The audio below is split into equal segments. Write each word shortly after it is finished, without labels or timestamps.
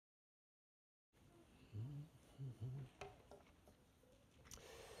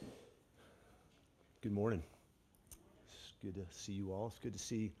Good morning. It's good to see you all. It's good to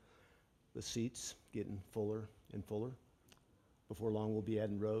see the seats getting fuller and fuller. Before long, we'll be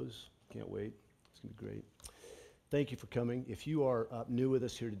adding rows. Can't wait. It's going to be great. Thank you for coming. If you are new with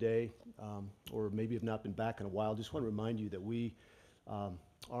us here today, or maybe have not been back in a while, just want to remind you that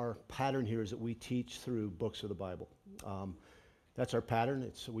our pattern here is that we teach through books of the Bible. That's our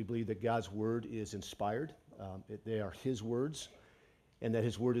pattern. We believe that God's Word is inspired. They are His words, and that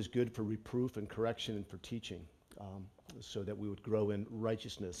His Word is good for reproof and correction and for teaching, so that we would grow in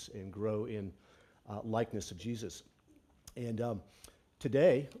righteousness and grow in likeness of Jesus. And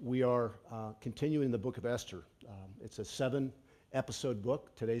today we are continuing the book of Esther. It's a 7-episode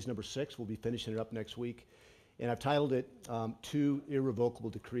book. Today's number 6. We'll be finishing it up next week. And I've titled it Two Irrevocable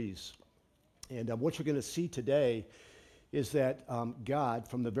Decrees. And what you're going to see today is that God,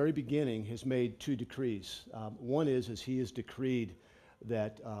 from the very beginning, has made 2 decrees. One is He has decreed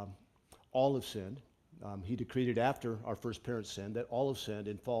that all have sinned. He decreed it after our first parents sinned, that all have sinned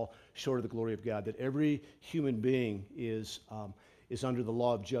and fall short of the glory of God, that every human being is under the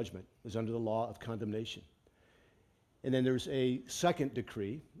law of judgment, is under the law of condemnation. And then there's a second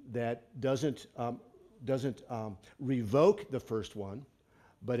decree that doesn't revoke the first one,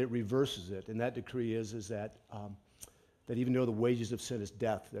 but it reverses it. And that decree is that even though the wages of sin is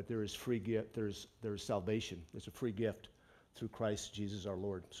death, that there is free gift, there is salvation. It's a free gift through Christ Jesus our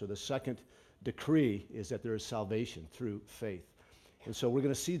Lord. So the second decree is that there is salvation through faith. And so we're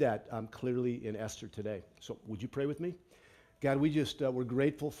going to see that clearly in Esther today. So would you pray with me? God, we're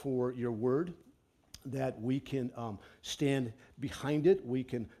grateful for your word, that we can stand behind it, we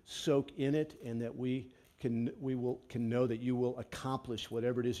can soak in it, and that we can know that you will accomplish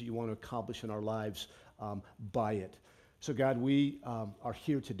whatever it is that you want to accomplish in our lives by it. So God, we are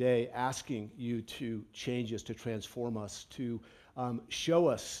here today asking you to change us, to transform us, to show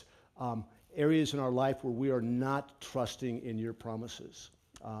us areas in our life where we are not trusting in your promises.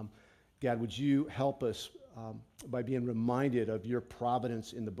 God, would you help us by being reminded of your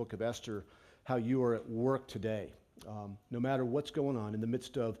providence in the book of Esther, how you are at work today. No matter what's going on, in the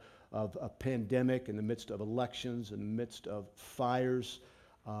midst of a pandemic, in the midst of elections, in the midst of fires,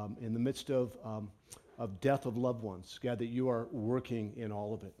 in the midst of death of loved ones, God, that you are working in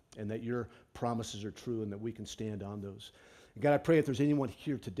all of it, and that your promises are true, and that we can stand on those. And God, I pray if there's anyone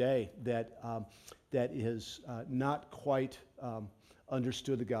here today that is not quite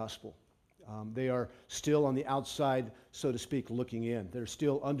understood the gospel, they are still on the outside, so to speak, looking in. They're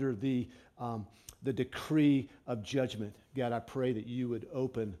still under the decree of judgment. God, I pray that you would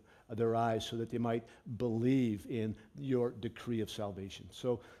open their eyes so that they might believe in your decree of salvation.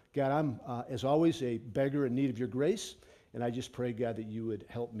 So, God, I'm, as always, a beggar in need of your grace, and I just pray, God, that you would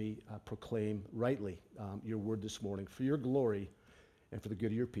help me proclaim rightly your word this morning for your glory and for the good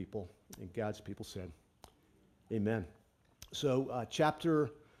of your people. And God's people said, amen. So chapter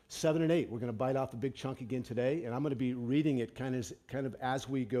 7 and 8, we're going to bite off a big chunk again today, and I'm going to be reading it kind of as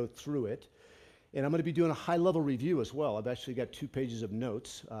we go through it. And I'm going to be doing a high-level review as well. I've actually got 2 pages of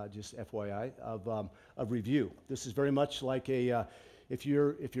notes, just FYI, of review. This is very much like if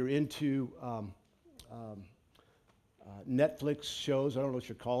you're into Netflix shows, I don't know what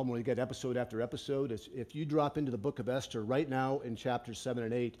you call them, where you get episode after episode. If you drop into the book of Esther right now in chapters 7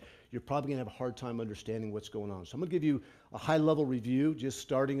 and 8, you're probably going to have a hard time understanding what's going on. So I'm going to give you a high-level review, just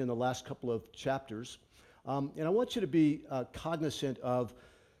starting in the last couple of chapters. And I want you to be cognizant of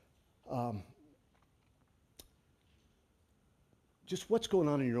just what's going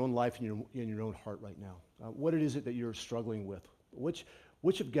on in your own life and in your own heart right now. What it is that you're struggling with.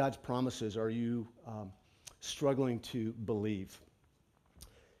 Which of God's promises are you struggling to believe?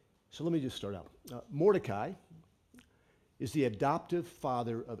 So let me just start out. Mordecai is the adoptive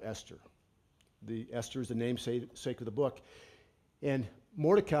father of Esther. Esther is the namesake of the book. And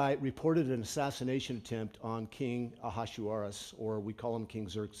Mordecai reported an assassination attempt on King Ahasuerus, or we call him King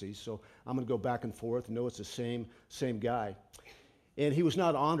Xerxes. So I'm going to go back and forth and know it's the same guy. And he was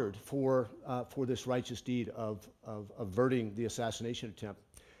not honored for this righteous deed of averting the assassination attempt.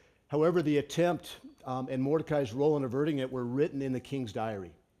 However, the attempt and Mordecai's role in averting it were written in the king's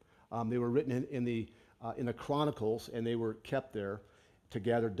diary. They were written in the Chronicles, and they were kept there to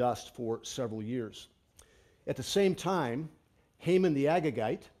gather dust for several years. At the same time, Haman the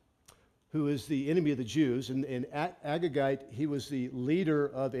Agagite, who is the enemy of the Jews, and Agagite, he was the leader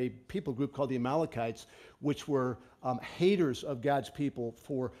of a people group called the Amalekites, which were haters of God's people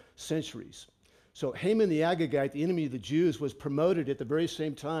for centuries. So Haman the Agagite, the enemy of the Jews, was promoted at the very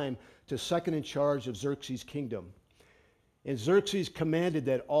same time to second in charge of Xerxes' kingdom. And Xerxes commanded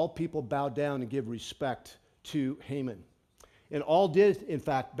that all people bow down and give respect to Haman. And all did, in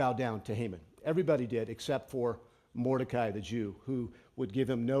fact, bow down to Haman. Everybody did, except for Mordecai the Jew, who would give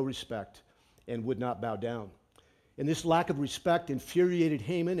him no respect and would not bow down. And this lack of respect infuriated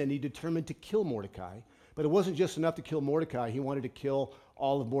Haman, and he determined to kill Mordecai. But it wasn't just enough to kill Mordecai. He wanted to kill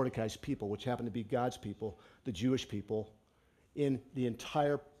all of Mordecai's people, which happened to be God's people, the Jewish people, in the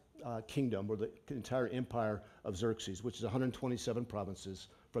entire kingdom, or the entire empire of Xerxes, which is 127 provinces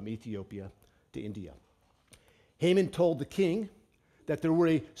from Ethiopia to India. Haman told the king that there were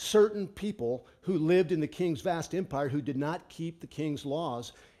a certain people who lived in the king's vast empire who did not keep the king's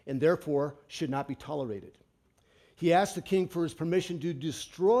laws and therefore should not be tolerated. He asked the king for his permission to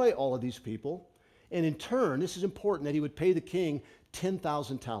destroy all of these people, and in turn, this is important, that he would pay the king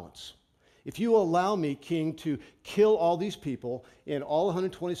 10,000 talents. If you will allow me, king, to kill all these people in all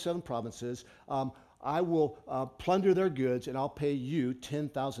 127 provinces, I will plunder their goods, and I'll pay you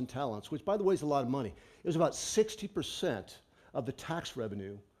 10,000 talents, which, by the way, is a lot of money. It was about 60% of the tax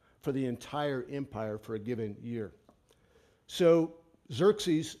revenue for the entire empire for a given year. So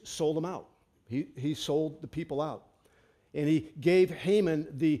Xerxes sold them out. He sold the people out. And he gave Haman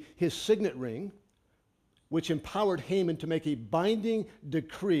his signet ring, which empowered Haman to make a binding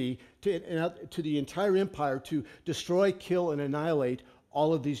decree to the entire empire to destroy, kill, and annihilate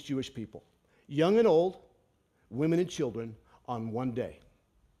all of these Jewish people, young and old, women and children, on one day,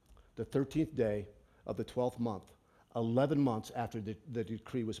 the 13th day of the 12th month, 11 months after the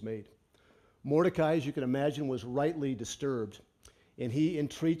decree was made. Mordecai, as you can imagine, was rightly disturbed, and he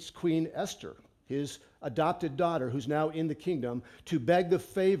entreats Queen Esther, his adopted daughter, who's now in the kingdom, to beg the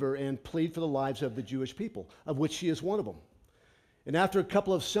favor and plead for the lives of the Jewish people, of which she is one of them. And after a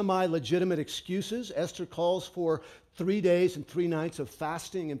couple of semi-legitimate excuses, Esther calls for 3 days and 3 nights of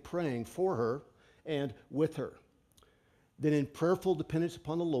fasting and praying for her and with her. Then, in prayerful dependence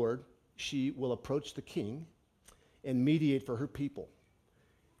upon the Lord, she will approach the king and mediate for her people.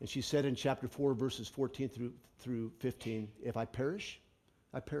 And she said in chapter 4, verses 14 through 15, "If I perish,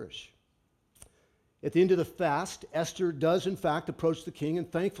 I perish." At the end of the fast, Esther does in fact approach the king,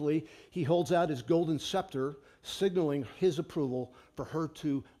 and thankfully he holds out his golden scepter, signaling his approval for her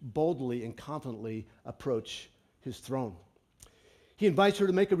to boldly and confidently approach his throne. He invites her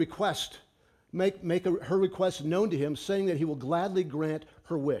to make a request, her request known to him, saying that he will gladly grant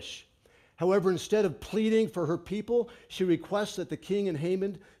her wish. However, instead of pleading for her people, she requests that the king and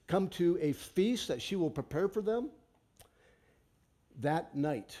Haman come to a feast that she will prepare for them that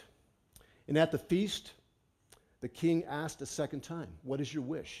night. And at the feast, the king asked a second time, "What is your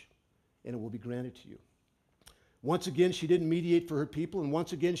wish?" And it will be granted to you. Once again, she didn't mediate for her people, and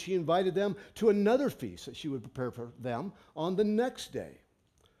once again, she invited them to another feast that she would prepare for them on the next day.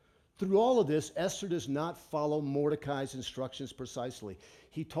 Through all of this, Esther does not follow Mordecai's instructions precisely.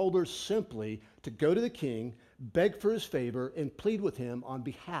 He told her simply to go to the king, beg for his favor, and plead with him on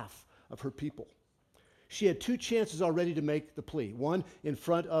behalf of her people. She had 2 chances already to make the plea, one in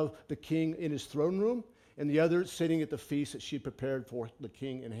front of the king in his throne room, and the other sitting at the feast that she had prepared for the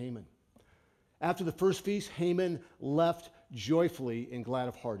king and Haman. After the first feast, Haman left joyfully and glad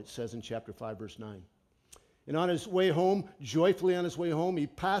of heart, it says in chapter 5, verse 9. And on his way home, joyfully on his way home, he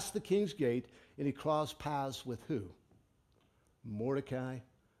passed the king's gate, and he crossed paths with who? Mordecai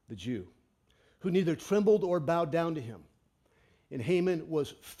the Jew, who neither trembled or bowed down to him. And Haman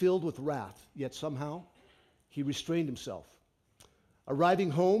was filled with wrath, yet somehow he restrained himself.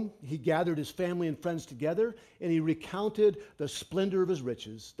 Arriving home, he gathered his family and friends together, and he recounted the splendor of his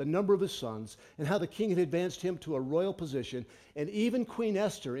riches, the number of his sons, and how the king had advanced him to a royal position, and even Queen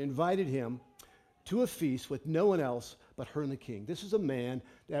Esther invited him to a feast with no one else but her and the king. This is a man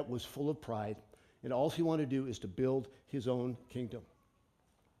that was full of pride, and all he wanted to do is to build his own kingdom.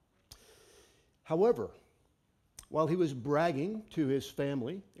 However, while he was bragging to his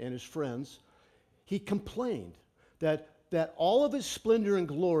family and his friends, he complained that all of his splendor and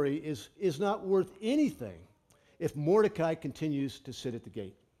glory is not worth anything if Mordecai continues to sit at the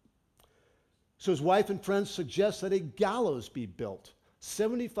gate. So his wife and friends suggest that a gallows be built,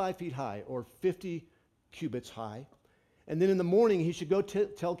 75 feet high or 50 cubits high, and then in the morning he should go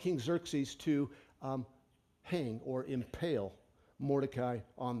tell King Xerxes to hang or impale Mordecai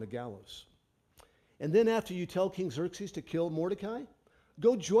on the gallows. And then after you tell King Xerxes to kill Mordecai,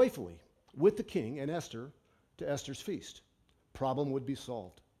 go joyfully with the king and Esther to Esther's feast. Problem would be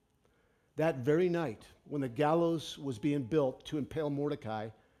solved. That very night, when the gallows was being built to impale Mordecai,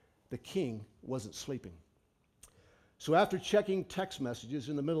 the king wasn't sleeping. So after checking text messages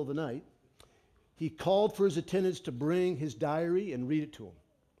in the middle of the night, he called for his attendants to bring his diary and read it to him.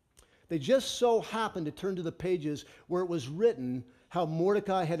 They just so happened to turn to the pages where it was written how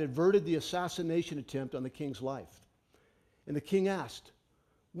Mordecai had averted the assassination attempt on the king's life. And the king asked,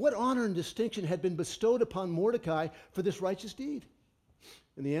 what honor and distinction had been bestowed upon Mordecai for this righteous deed?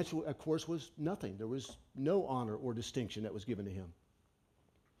 And the answer, of course, was nothing. There was no honor or distinction that was given to him.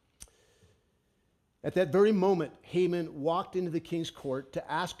 At that very moment, Haman walked into the king's court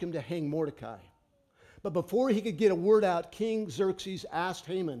to ask him to hang Mordecai. But before he could get a word out, King Xerxes asked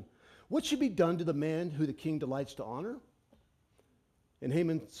Haman, what should be done to the man who the king delights to honor? And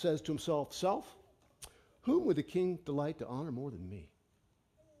Haman says to himself, self, whom would the king delight to honor more than me?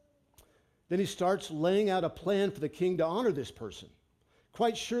 Then he starts laying out a plan for the king to honor this person,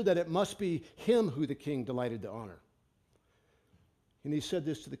 quite sure that it must be him who the king delighted to honor. And he said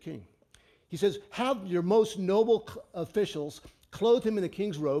this to the king. He says, have your most noble officials clothe him in the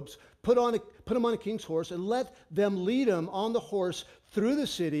king's robes, put him on a king's horse, and let them lead him on the horse through the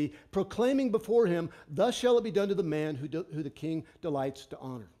city, proclaiming before him, thus shall it be done to the man who the king delights to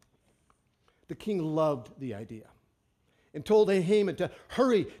honor. The king loved the idea and told Haman to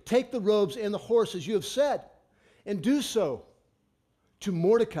hurry, take the robes and the horse as you have said, and do so to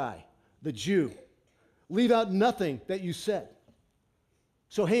Mordecai, the Jew. Leave out nothing that you said.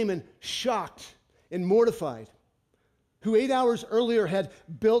 So Haman, shocked and mortified, who 8 hours earlier had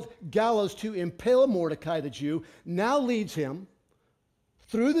built gallows to impale Mordecai, the Jew, now leads him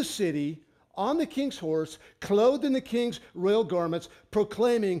through the city on the king's horse, clothed in the king's royal garments,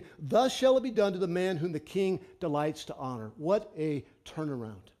 proclaiming, thus shall it be done to the man whom the king delights to honor. What a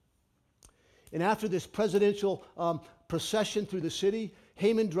turnaround. And after this presidential procession through the city,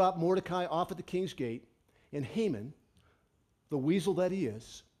 Haman dropped Mordecai off at the king's gate, and Haman, the weasel that he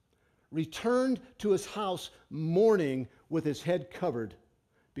is, returned to his house mourning with his head covered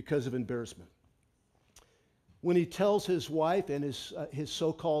because of embarrassment. When he tells his wife and his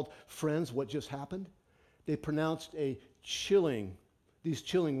so-called friends what just happened, they pronounced these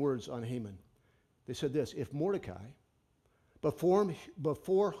chilling words on Haman. They said this, if Mordecai,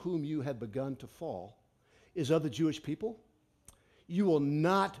 before whom you have begun to fall, is of the Jewish people, you will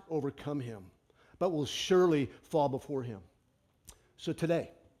not overcome him, but will surely fall before him. So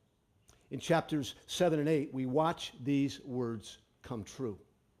today, in chapters 7 and 8, we watch these words come true.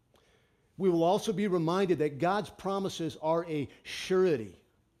 We will also be reminded that God's promises are a surety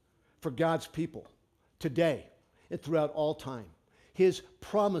for God's people today and throughout all time. His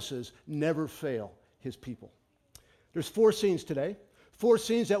promises never fail his people. There's 4 scenes today, 4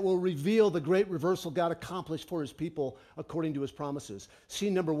 scenes that will reveal the great reversal God accomplished for his people according to his promises.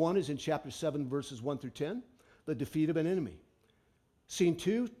 Scene number 1 is in chapter 7, verses 1 through 10, the defeat of an enemy. Scene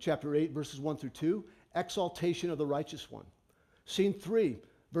 2, chapter 8, verses 1 through 2, exaltation of the righteous one. Scene 3,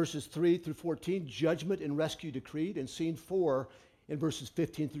 verses 3 through 14, judgment and rescue decreed. And scene 4, in verses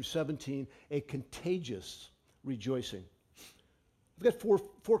 15 through 17, a contagious rejoicing. I've got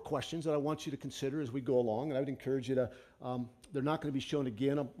four questions that I want you to consider as we go along, and I would encourage you to, they're not going to be shown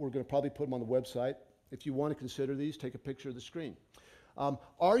again. We're going to probably put them on the website. If you want to consider these, take a picture of the screen.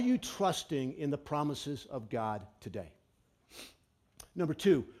 Are you trusting in the promises of God today? Number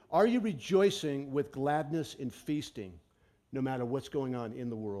 2, are you rejoicing with gladness and feasting no matter what's going on in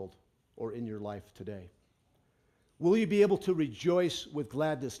the world or in your life today? Will you be able to rejoice with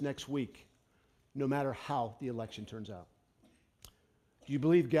gladness next week no matter how the election turns out? Do you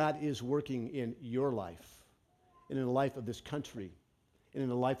believe God is working in your life and in the life of this country and in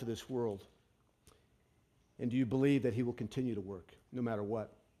the life of this world? And do you believe that he will continue to work no matter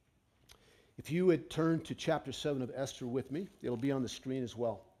what? If you would turn to chapter 7 of Esther with me, it'll be on the screen as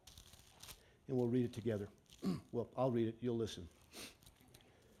well. And we'll read it together. Well, I'll read it, you'll listen.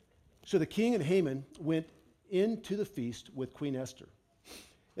 So the king and Haman went into the feast with Queen Esther.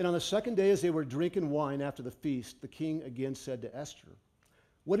 And on the second day, as they were drinking wine after the feast, the king again said to Esther,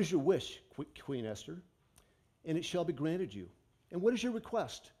 "What is your wish, Queen Esther? And it shall be granted you. And what is your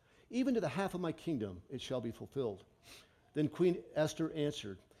request? Even to the half of my kingdom it shall be fulfilled." Then Queen Esther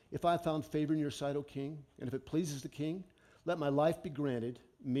answered, "If I have found favor in your sight, O king, and if it pleases the king, let my life be granted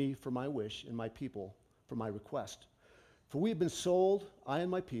me for my wish and my people for my request. For we have been sold, I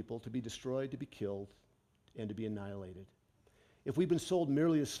and my people, to be destroyed, to be killed, and to be annihilated. If we've been sold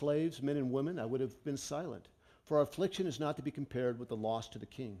merely as slaves, men and women, I would have been silent, for our affliction is not to be compared with the loss to the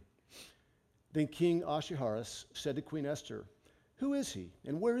king." Then King Ahasuerus said to Queen Esther, "Who is he,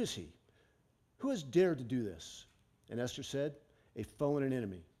 and where is he? Who has dared to do this?" And Esther said, "A foe and an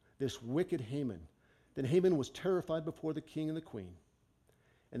enemy, this wicked Haman." Then Haman was terrified before the king and the queen.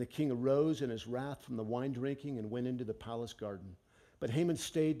 And the king arose in his wrath from the wine drinking and went into the palace garden. But Haman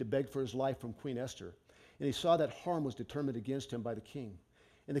stayed to beg for his life from Queen Esther. And he saw that harm was determined against him by the king.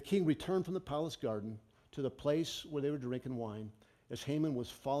 And the king returned from the palace garden to the place where they were drinking wine. as Haman was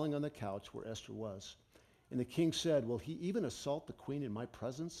falling on the couch where Esther was. And the king said, will he even assault the queen in my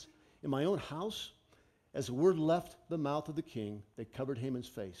presence, in my own house? As the word left the mouth of the king, they covered Haman's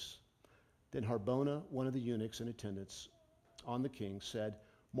face. Then Harbona, one of the eunuchs in attendance on the king, said,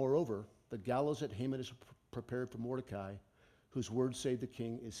 moreover, the gallows that Haman has prepared for Mordecai, whose word saved the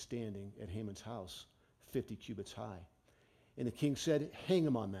king, is standing at Haman's house, 50 cubits high. And the king said, hang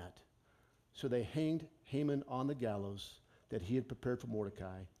him on that. So they hanged Haman on the gallows that he had prepared for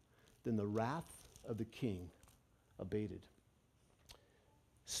Mordecai. Then the wrath of the king abated.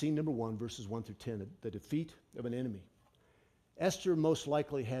 Scene number 1, verses 1 through 10, the defeat of an enemy. Esther most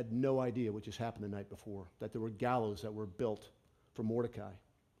likely had no idea what just happened the night before, that there were gallows that were built for Mordecai.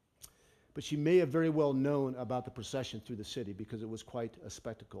 But she may have very well known about the procession through the city because it was quite a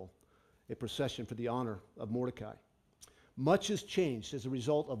spectacle, a procession for the honor of Mordecai. Much has changed as a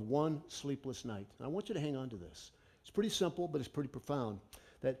result of one sleepless night. And I want you to hang on to this. It's pretty simple, but it's pretty profound.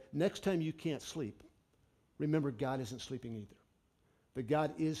 That next time you can't sleep, remember God isn't sleeping either. But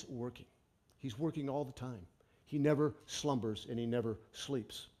God is working. He's working all the time. He never slumbers and he never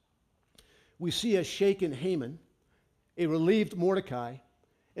sleeps. We see a shaken Haman, a relieved Mordecai,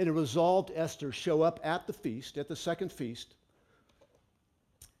 and a resolved Esther show up at the feast, at the second feast.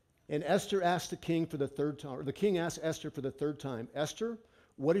 And Esther asked the king for the third time, or the king asked Esther for the third time, Esther,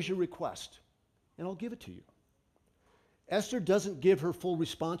 what is your request? And I'll give it to you. Esther doesn't give her full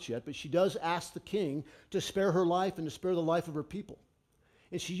response yet, but she does ask the king to spare her life and to spare the life of her people.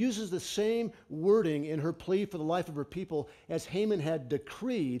 And she uses the same wording in her plea for the life of her people as Haman had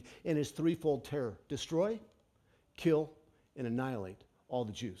decreed in his threefold terror: destroy, kill, and annihilate all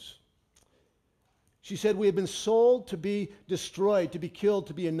the Jews. She said, we have been sold to be destroyed, to be killed,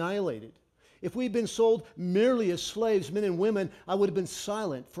 to be annihilated. If we had been sold merely as slaves, men and women, I would have been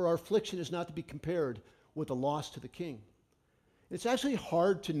silent, for our affliction is not to be compared with the loss to the king. It's actually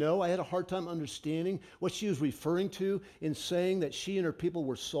hard to know. I had a hard time understanding what she was referring to in saying that she and her people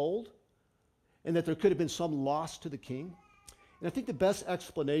were sold and that there could have been some loss to the king. And I think the best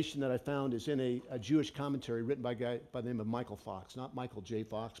explanation that I found is in a Jewish commentary written by a guy by the name of Michael Fox, not Michael J.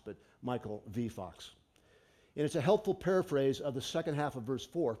 Fox, but Michael V. Fox. And it's a helpful paraphrase of the second half of verse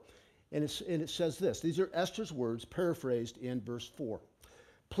 4. And it says this. These are Esther's words paraphrased in verse 4.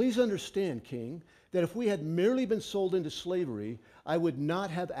 Please understand, King, that if we had merely been sold into slavery, I would not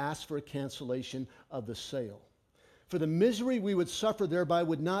have asked for a cancellation of the sale. For the misery we would suffer thereby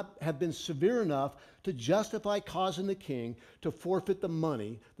would not have been severe enough to justify causing the king to forfeit the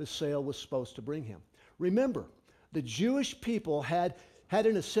money the sale was supposed to bring him. Remember, the Jewish people had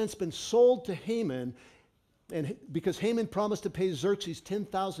in a sense been sold to Haman, and because Haman promised to pay Xerxes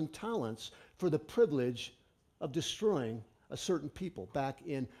 10,000 talents for the privilege of destroying a certain people, back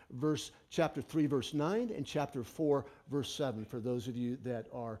in chapter 3, verse 9, and chapter 4, verse 7, for those of you that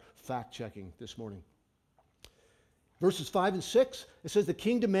are fact-checking this morning. Verses 5 and 6, it says, the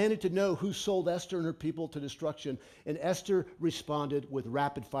king demanded to know who sold Esther and her people to destruction, and Esther responded with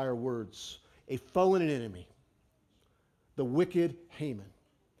rapid-fire words, a foe and an enemy, the wicked Haman.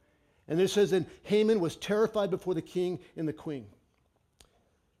 And then it says, and Haman was terrified before the king and the queen.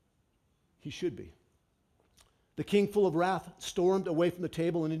 He should be. The king, full of wrath, stormed away from the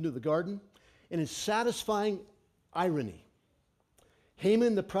table and into the garden. And in satisfying irony,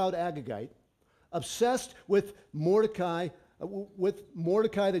 Haman, the proud Agagite, obsessed with Mordecai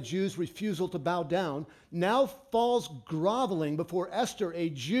the Jew's refusal to bow down, now falls groveling before Esther, a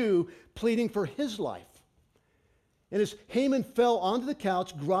Jew, pleading for his life. And as Haman fell onto the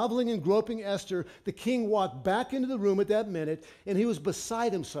couch, groveling and groping Esther, the king walked back into the room at that minute, and he was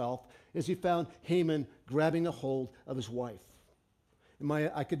beside himself as he found Haman grabbing a hold of his wife. And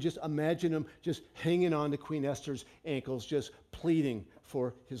I could just imagine him just hanging on to Queen Esther's ankles, just pleading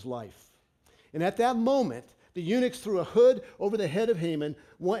for his life. And at that moment, the eunuchs threw a hood over the head of Haman,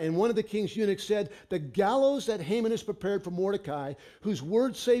 and one of the king's eunuchs said, the gallows that Haman has prepared for Mordecai, whose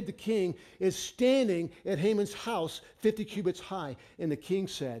word saved the king, is standing at Haman's house 50 cubits high. And the king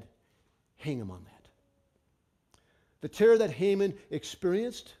said, hang him on that. The terror that Haman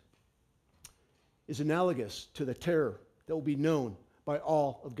experienced is analogous to the terror that will be known by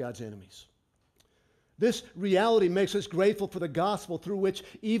all of God's enemies. This reality makes us grateful for the gospel through which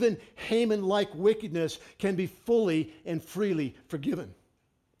even Haman-like wickedness can be fully and freely forgiven.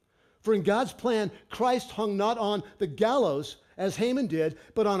 For in God's plan, Christ hung not on the gallows, as Haman did,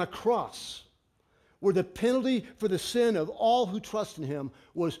 but on a cross, where the penalty for the sin of all who trust in him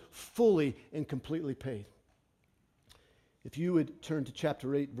was fully and completely paid. If you would turn to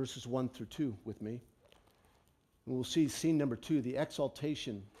chapter 8, verses 1 through 2 with me, and we'll see scene number 2, the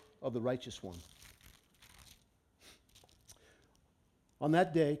exaltation of the righteous one. On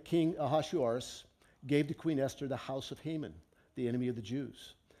that day, King Ahasuerus gave to Queen Esther the house of Haman, the enemy of the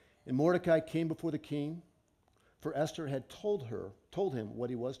Jews. And Mordecai came before the king, for Esther had told him what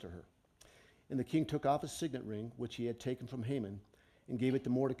he was to her. And the king took off his signet ring, which he had taken from Haman, and gave it to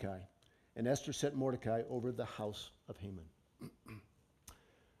Mordecai. And Esther set Mordecai over the house of Haman.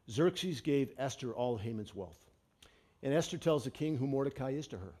 Xerxes gave Esther all of Haman's wealth. And Esther tells the king who Mordecai is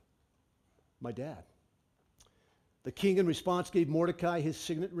to her. My dad. The king, in response, gave Mordecai his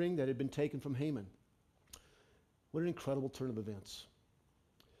signet ring that had been taken from Haman. What an incredible turn of events.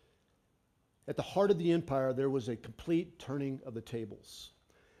 At the heart of the empire, there was a complete turning of the tables.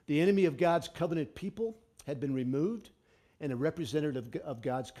 The enemy of God's covenant people had been removed, and a representative of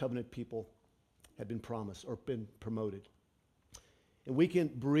God's covenant people had been promised or been promoted. And we can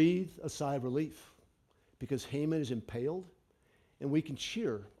breathe a sigh of relief because Haman is impaled, and we can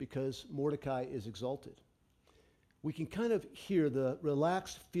cheer because Mordecai is exalted. We can kind of hear the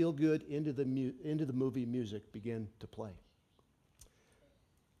relaxed, feel-good into the movie music begin to play.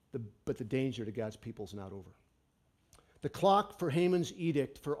 But the danger to God's people is not over. The clock for Haman's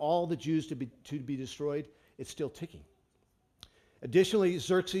edict for all the Jews to be destroyed, it's still ticking. Additionally,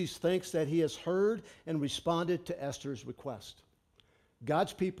 Xerxes thinks that he has heard and responded to Esther's request.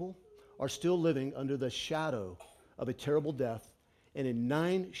 God's people are still living under the shadow of a terrible death, and in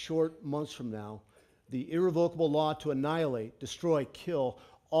 9 short months from now, the irrevocable law to annihilate, destroy, kill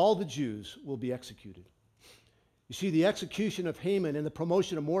all the Jews will be executed. You see, the execution of Haman and the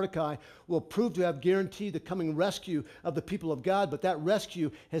promotion of Mordecai will prove to have guaranteed the coming rescue of the people of God, but that rescue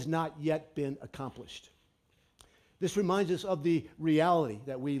has not yet been accomplished. This reminds us of the reality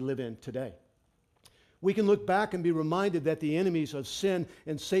that we live in today. We can look back and be reminded that the enemies of sin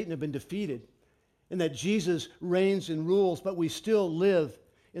and Satan have been defeated and that Jesus reigns and rules, but we still live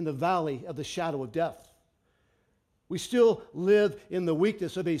in the valley of the shadow of death. We still live in the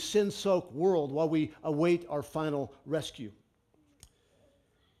weakness of a sin-soaked world while we await our final rescue.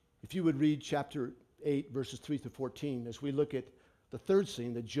 If you would read chapter 8, verses 3 through 14, as we look at the third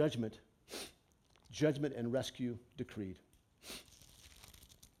scene, the judgment and rescue decreed.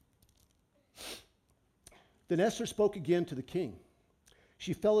 Then Esther spoke again to the king.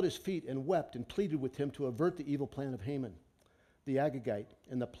 She fell at his feet and wept and pleaded with him to avert the evil plan of Haman, the Agagite,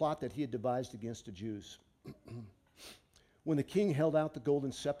 and the plot that he had devised against the Jews. When the king held out the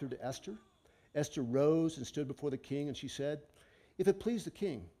golden scepter to Esther, Esther rose and stood before the king, and she said, "If it please the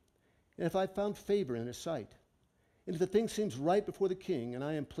king, and if I found favor in his sight, and if the thing seems right before the king, and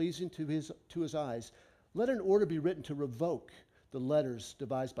I am pleasing to his eyes, let an order be written to revoke the letters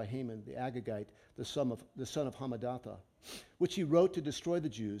devised by Haman, the Agagite, the son of Hammedatha, which he wrote to destroy the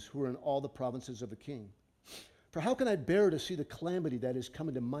Jews who were in all the provinces of the king. For how can I bear to see the calamity that is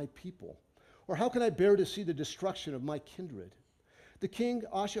coming to my people? Or how can I bear to see the destruction of my kindred?" The king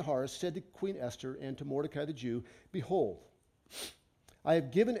Ahasuerus said to Queen Esther and to Mordecai the Jew, "Behold, I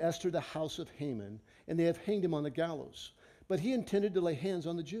have given Esther the house of Haman, and they have hanged him on the gallows. But he intended to lay hands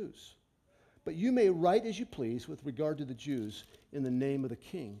on the Jews. But you may write as you please with regard to the Jews in the name of the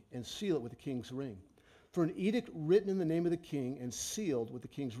king, and seal it with the king's ring. For an edict written in the name of the king and sealed with the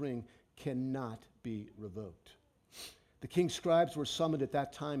king's ring cannot be revoked." The king's scribes were summoned at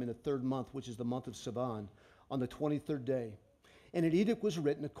that time in the 3rd month, which is the month of Sivan, on the 23rd day. And an edict was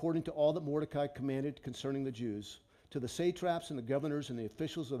written according to all that Mordecai commanded concerning the Jews, to the satraps and the governors and the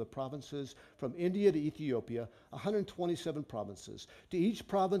officials of the provinces from India to Ethiopia, 127 provinces, to each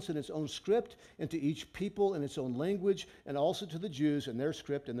province in its own script, and to each people in its own language, and also to the Jews in their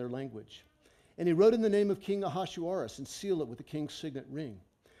script and their language. And he wrote in the name of King Ahasuerus and sealed it with the king's signet ring.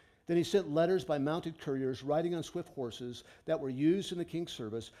 Then he sent letters by mounted couriers riding on swift horses that were used in the king's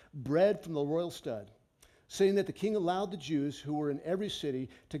service, bred from the royal stud, saying that the king allowed the Jews who were in every city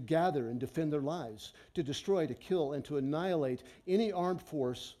to gather and defend their lives, to destroy, to kill, and to annihilate any armed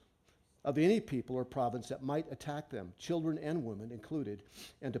force of any people or province that might attack them, children and women included,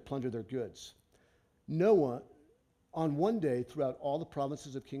 and to plunder their goods. No one, on one day throughout all the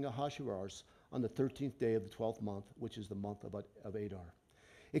provinces of King Ahasuerus, on the 13th day of the 12th month, which is the month of Adar.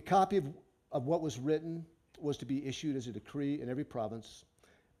 A copy of what was written was to be issued as a decree in every province,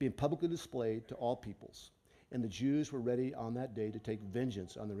 being publicly displayed to all peoples. And the Jews were ready on that day to take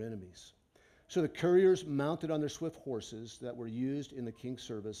vengeance on their enemies. So the couriers, mounted on their swift horses that were used in the king's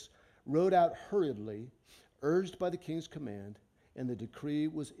service, rode out hurriedly, urged by the king's command, and the decree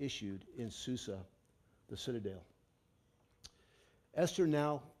was issued in Susa, the citadel. Esther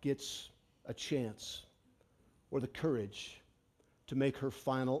now gets a chance, or the courage, to make her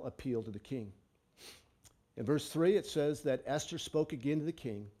final appeal to the king. In verse 3, it says that Esther spoke again to the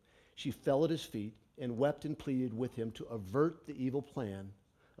king. She fell at his feet and wept and pleaded with him to avert the evil plan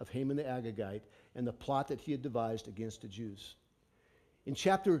of Haman the Agagite and the plot that he had devised against the Jews. In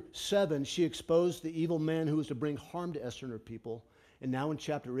chapter 7, she exposed the evil man who was to bring harm to Esther and her people. And now in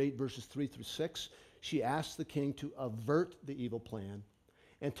chapter 8, verses 3 through 6, she asked the king to avert the evil plan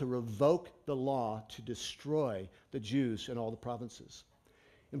and to revoke the law to destroy the Jews in all the provinces.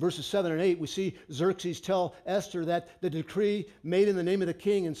 In verses 7 and 8, we see Xerxes tell Esther that the decree made in the name of the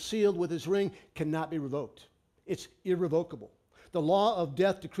king and sealed with his ring cannot be revoked. It's irrevocable. The law of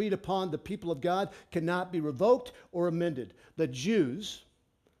death decreed upon the people of God cannot be revoked or amended. The Jews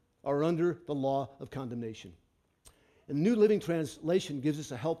are under the law of condemnation. And the New Living Translation gives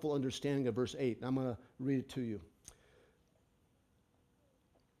us a helpful understanding of verse 8. And I'm going to read it to you.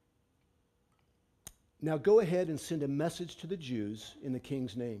 Now go ahead and send a message to the Jews in the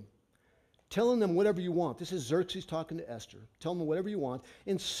king's name, telling them whatever you want. This is Xerxes talking to Esther. Tell them whatever you want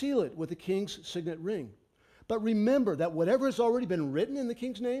and seal it with the king's signet ring. But remember that whatever has already been written in the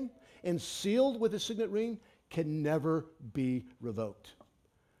king's name and sealed with a signet ring can never be revoked.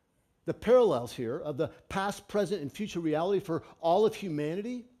 The parallels here of the past, present, and future reality for all of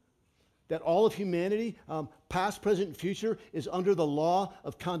humanity, that all of humanity, past, present, and future, is under the law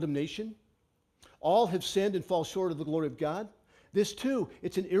of condemnation. All have sinned and fall short of the glory of God. This too,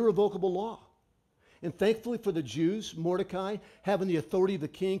 it's an irrevocable law. And thankfully for the Jews, Mordecai, having the authority of the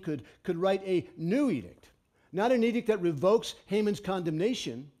king, could write a new edict. Not an edict that revokes Haman's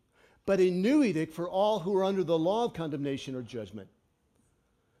condemnation, but a new edict for all who are under the law of condemnation or judgment,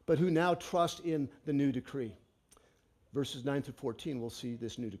 but who now trust in the new decree. Verses 9 through 14, we'll see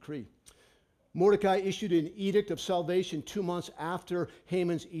this new decree. Mordecai issued an edict of salvation 2 months after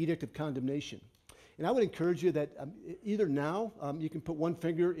Haman's edict of condemnation. And I would encourage you that either now, you can put one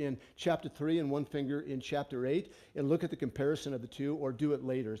finger in chapter 3 and one finger in chapter 8 and look at the comparison of the two, or do it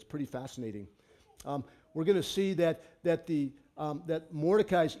later. It's pretty fascinating. We're going to see that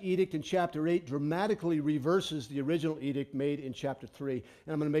Mordecai's edict in chapter 8 dramatically reverses the original edict made in chapter 3.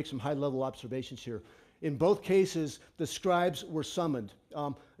 And I'm going to make some high-level observations here. In both cases, the scribes were summoned.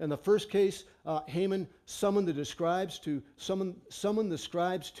 In the first case, Haman summoned the scribes to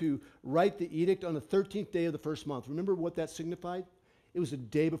write the edict on the 13th day of the first month. Remember what that signified? It was the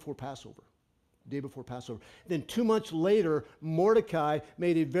day before Passover. Day before Passover. Then 2 months later, Mordecai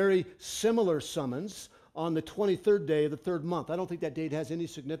made a very similar summons on the 23rd day of the third month. I don't think that date has any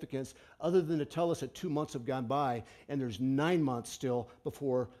significance other than to tell us that 2 months have gone by and there's 9 months still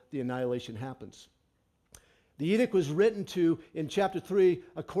before the annihilation happens. The edict was written to, in chapter 3,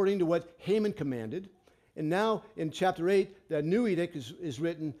 according to what Haman commanded. And now, in chapter 8, the new edict is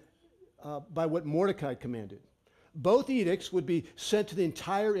written by what Mordecai commanded. Both edicts would be sent to the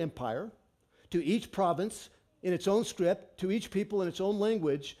entire empire, to each province in its own script, to each people in its own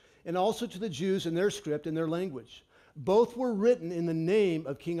language, and also to the Jews in their script and their language. Both were written in the name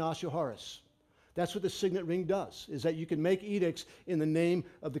of King Ahasuerus. That's what the signet ring does, is that you can make edicts in the name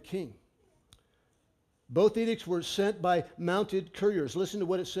of the king. Both edicts were sent by mounted couriers. Listen to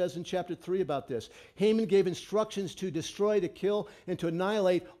what it says in chapter 3 about this. Haman gave instructions to destroy, to kill, and to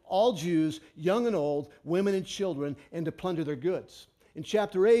annihilate all Jews, young and old, women and children, and to plunder their goods. In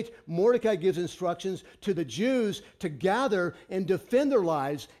chapter 8, Mordecai gives instructions to the Jews to gather and defend their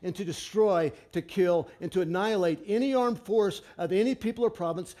lives and to destroy, to kill, and to annihilate any armed force of any people or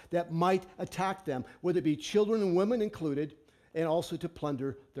province that might attack them, whether it be children and women included, and also to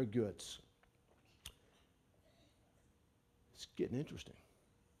plunder their goods. It's getting interesting.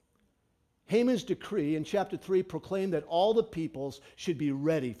 Haman's decree in chapter 3 proclaimed that all the peoples should be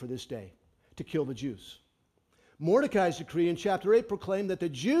ready for this day to kill the Jews. Mordecai's decree in chapter 8 proclaimed that the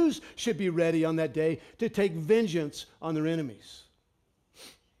Jews should be ready on that day to take vengeance on their enemies.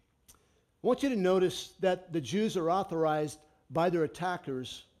 I want you to notice that the Jews are authorized by their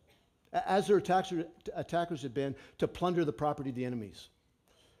attackers, as their attackers have been, to plunder the property of the enemies.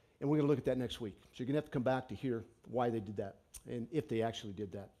 And we're going to look at that next week. So you're going to have to come back to hear why they did that and if they actually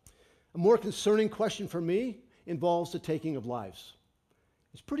did that. A more concerning question for me involves the taking of lives.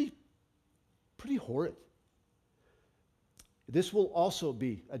 It's pretty horrid. This will also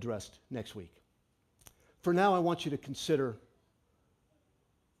be addressed next week. For now, I want you to consider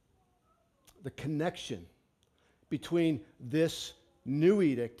the connection between this new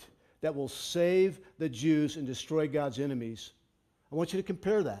edict that will save the Jews and destroy God's enemies. I want you to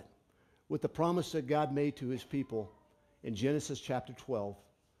compare that with the promise that God made to his people in Genesis chapter 12,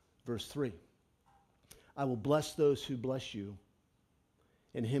 verse 3. I will bless those who bless you,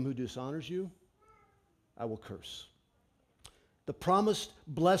 and him who dishonors you, I will curse. The promised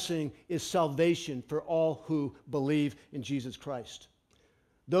blessing is salvation for all who believe in Jesus Christ.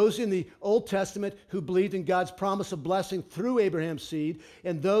 Those in the Old Testament who believed in God's promise of blessing through Abraham's seed,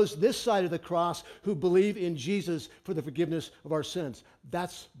 and those this side of the cross who believe in Jesus for the forgiveness of our sins.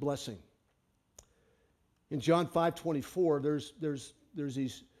 That's blessing. In John 5:24, there's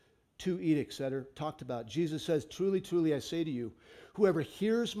these two edicts that are talked about. Jesus says, "Truly, truly, I say to you, whoever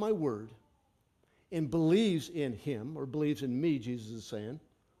hears my word and believes in him," or believes in me, Jesus is saying,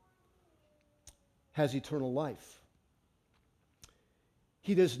 "has eternal life.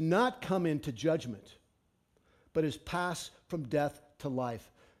 He does not come into judgment, but is passed from death to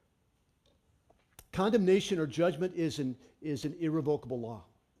life." Condemnation or judgment is an irrevocable law,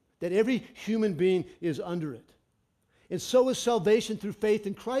 that every human being is under it. And so is salvation through faith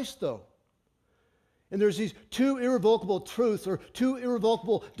in Christ, though. And there's these two irrevocable truths, or two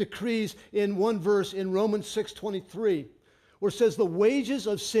irrevocable decrees in one verse in Romans 6:23, where it says the wages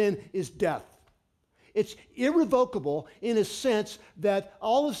of sin is death. It's irrevocable in a sense that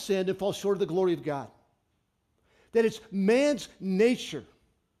all have sinned and fall short of the glory of God. That it's man's nature.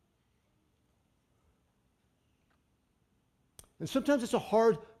 And sometimes it's a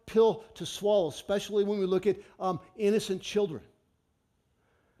hard pill to swallow, especially when we look at innocent children.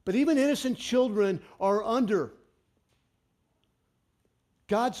 But even innocent children are under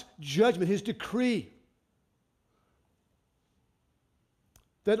God's judgment, his decree,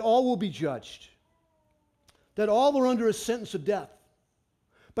 that all will be judged, that all are under a sentence of death.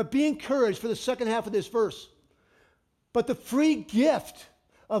 But be encouraged for the second half of this verse. But the free gift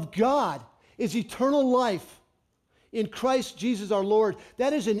of God is eternal life in Christ Jesus our Lord.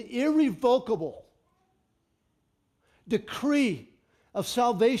 That is an irrevocable decree of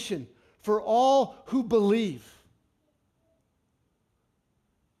salvation for all who believe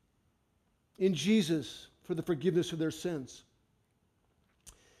in Jesus for the forgiveness of their sins.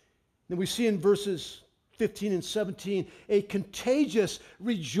 Then we see in verses 15 and 17 a contagious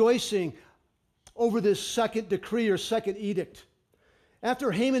rejoicing over this second decree or second edict.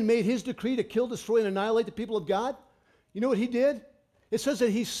 After Haman made his decree to kill, destroy, and annihilate the people of God, you know what he did? It says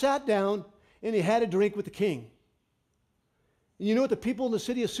that he sat down and he had a drink with the king. And you know what the people in the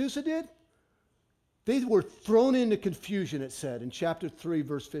city of Susa did? They were thrown into confusion, it said in chapter 3,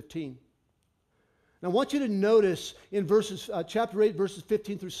 verse 15. Now, I want you to notice in chapter 8, verses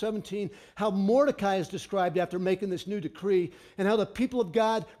 15 through 17, how Mordecai is described after making this new decree, and how the people of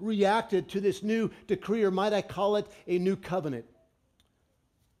God reacted to this new decree, or might I call it a new covenant.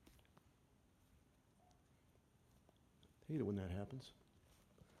 I hate it when that happens.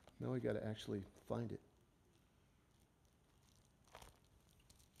 Now we got to actually find it.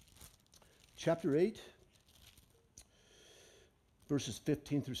 Chapter 8, verses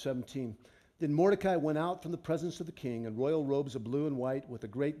 15 through 17. Then Mordecai went out from the presence of the king in royal robes of blue and white, with a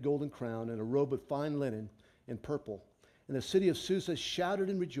great golden crown and a robe of fine linen and purple. And the city of Susa shouted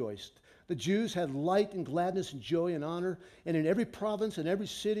and rejoiced. The Jews had light and gladness and joy and honor. And in every province and every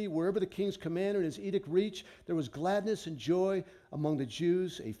city, wherever the king's command and his edict reached, there was gladness and joy among the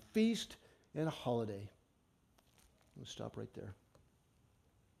Jews, a feast and a holiday. We'll stop right there.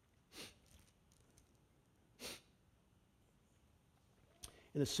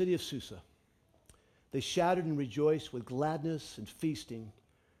 In the city of Susa, they shouted and rejoiced with gladness and feasting,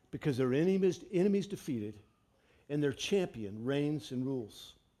 because their enemies defeated, and their champion reigns and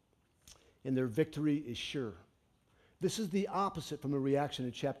rules, and their victory is sure. This is the opposite from the reaction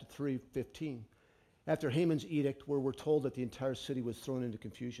in chapter 3:15, after Haman's edict, where we're told that the entire city was thrown into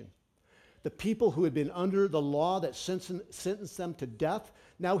confusion. The people who had been under the law that sentenced them to death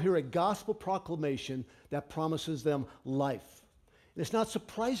now hear a gospel proclamation that promises them life. And it's not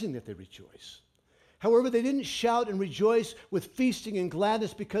surprising that they rejoice. However, they didn't shout and rejoice with feasting and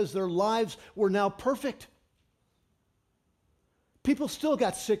gladness because their lives were now perfect. People still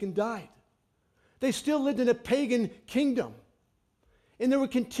got sick and died. They still lived in a pagan kingdom. And there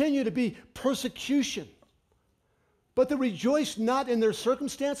would continue to be persecution. But they rejoiced not in their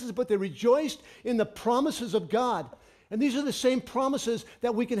circumstances, but they rejoiced in the promises of God. And these are the same promises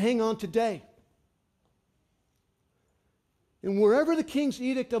that we can hang on today. And wherever the king's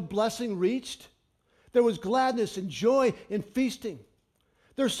edict of blessing reached, there was gladness and joy and feasting.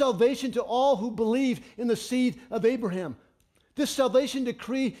 There's salvation to all who believe in the seed of Abraham. This salvation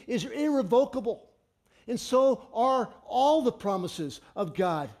decree is irrevocable. And so are all the promises of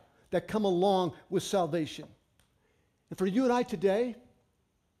God that come along with salvation. And for you and I today,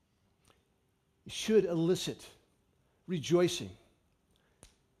 it should elicit rejoicing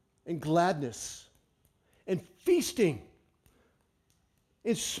and gladness and feasting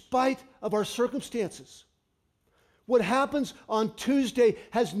in spite of our circumstances. What happens on Tuesday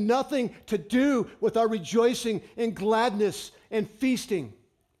has nothing to do with our rejoicing and gladness and feasting.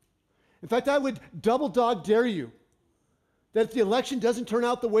 In fact, I would double dog dare you that if the election doesn't turn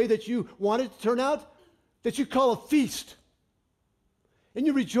out the way that you want it to turn out, that you call a feast. And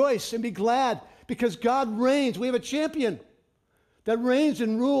you rejoice and be glad because God reigns. We have a champion that reigns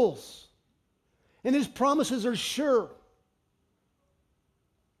and rules. And his promises are sure.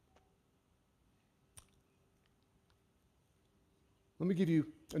 Let me give you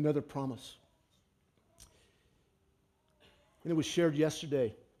another promise. And it was shared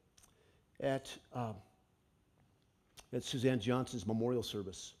yesterday at Suzanne Johnson's memorial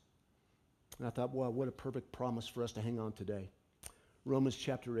service. And I thought, wow, what a perfect promise for us to hang on today. Romans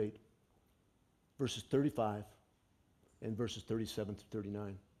chapter 8, verses 35 and verses 37 to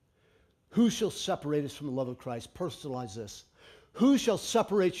 39. Who shall separate us from the love of Christ? Personalize this. Who shall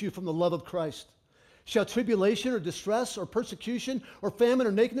separate you from the love of Christ? Shall tribulation or distress or persecution or famine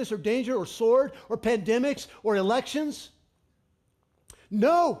or nakedness or danger or sword or pandemics or elections?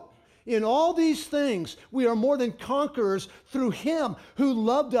 No. In all these things, we are more than conquerors through him who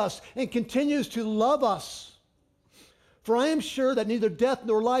loved us and continues to love us. For I am sure that neither death,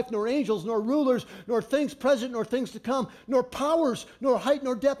 nor life, nor angels, nor rulers, nor things present, nor things to come, nor powers, nor height,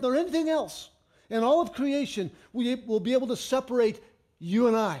 nor depth, nor anything else in all of creation will be able to separate you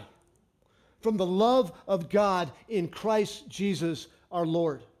and I from the love of God in Christ Jesus our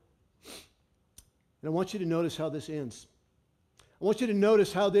Lord. And I want you to notice how this ends. I want you to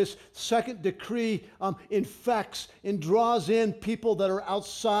notice how this second decree infects and draws in people that are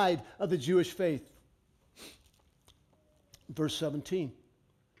outside of the Jewish faith. Verse 17,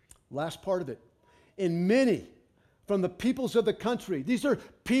 last part of it. And many from the peoples of the country, these are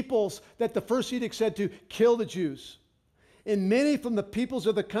peoples that the first edict said to kill the Jews. And many from the peoples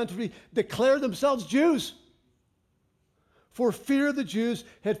of the country declare themselves Jews, for fear of the Jews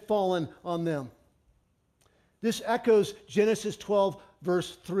had fallen on them. This echoes Genesis 12,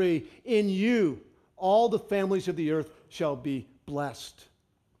 verse 3. In you, all the families of the earth shall be blessed.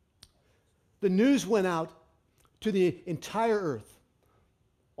 The news went out to the entire earth,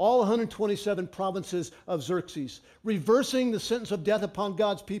 all 127 provinces of Xerxes, reversing the sentence of death upon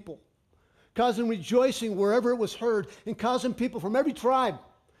God's people, causing rejoicing wherever it was heard, and causing people from every tribe,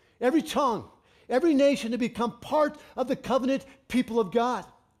 every tongue, every nation to become part of the covenant people of God.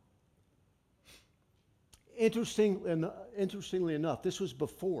 Interestingly enough, this was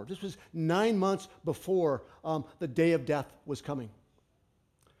 9 months before the day of death was coming.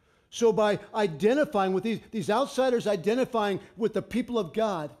 So by identifying with these outsiders, identifying with the people of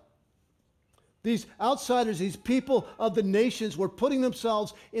God, these outsiders, these people of the nations were putting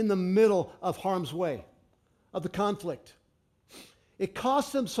themselves in the middle of harm's way, of the conflict. It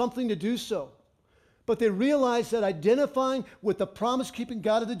cost them something to do so. But they realized that identifying with the promise-keeping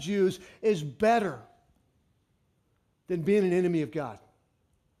God of the Jews is better than being an enemy of God.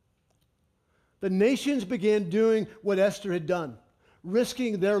 The nations began doing what Esther had done,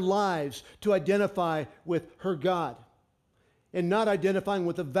 risking their lives to identify with her God and not identifying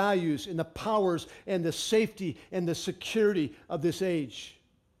with the values and the powers and the safety and the security of this age.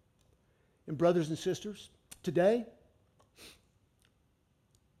 And brothers and sisters, today,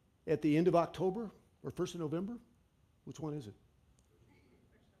 at the end of October or 1st of November, which one is it?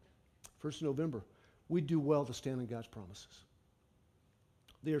 1st of November, we do well to stand on God's promises.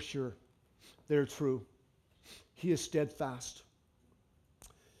 They are sure. They are true. He is steadfast.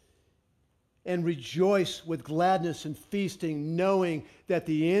 And rejoice with gladness and feasting, knowing that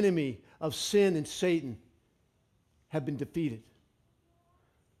the enemy of sin and Satan have been defeated.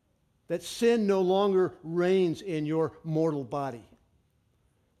 That sin no longer reigns in your mortal body.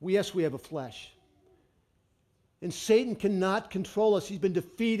 Yes, we have a flesh. And Satan cannot control us. He's been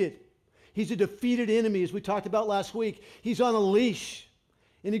defeated. He's a defeated enemy, as we talked about last week. He's on a leash,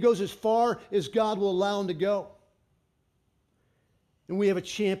 and he goes as far as God will allow him to go. And we have a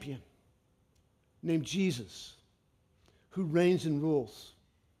champion named Jesus, who reigns and rules.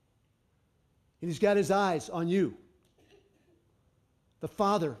 And he's got his eyes on you. The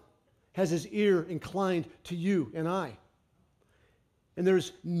Father has his ear inclined to you and I. And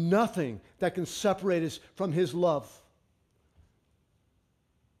there's nothing that can separate us from his love.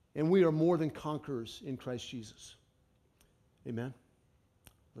 And we are more than conquerors in Christ Jesus. Amen?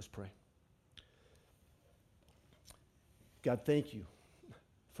 Let's pray. God, thank you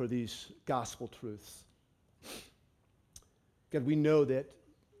for these gospel truths. God, we know that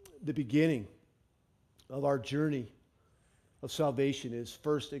the beginning of our journey of salvation is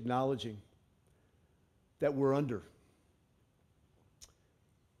first acknowledging that we're under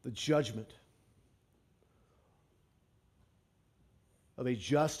the judgment of a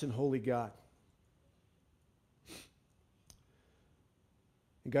just and holy God.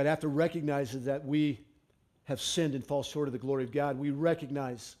 And God, after recognizing that we have sinned and fall short of the glory of God, we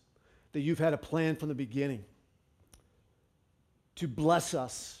recognize that you've had a plan from the beginning to bless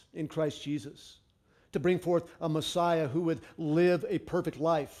us in Christ Jesus, to bring forth a Messiah who would live a perfect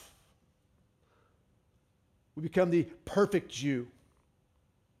life. We become the perfect Jew,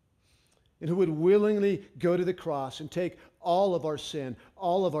 and who would willingly go to the cross and take all of our sin,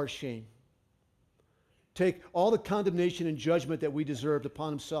 all of our shame, take all the condemnation and judgment that we deserved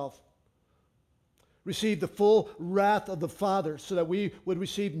upon himself, receive the full wrath of the Father so that we would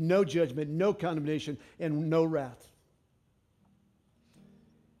receive no judgment, no condemnation, and no wrath.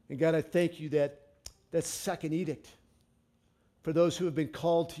 And God, I thank you that that second edict for those who have been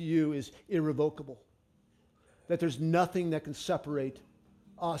called to you is irrevocable, that there's nothing that can separate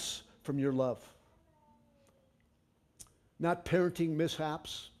us from your love. Not parenting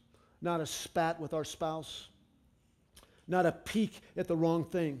mishaps, not a spat with our spouse, not a peek at the wrong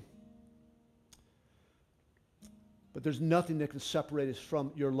thing. But there's nothing that can separate us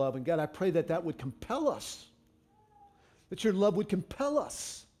from your love. And God, I pray that that would compel us, that your love would compel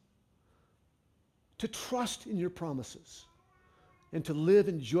us to trust in your promises and to live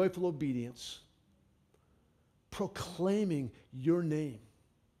in joyful obedience, proclaiming your name,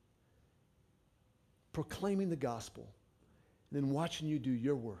 proclaiming the gospel, and then watching you do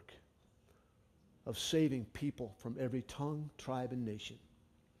your work of saving people from every tongue, tribe, and nation.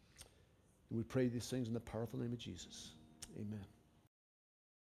 And we pray these things in the powerful name of Jesus. Amen.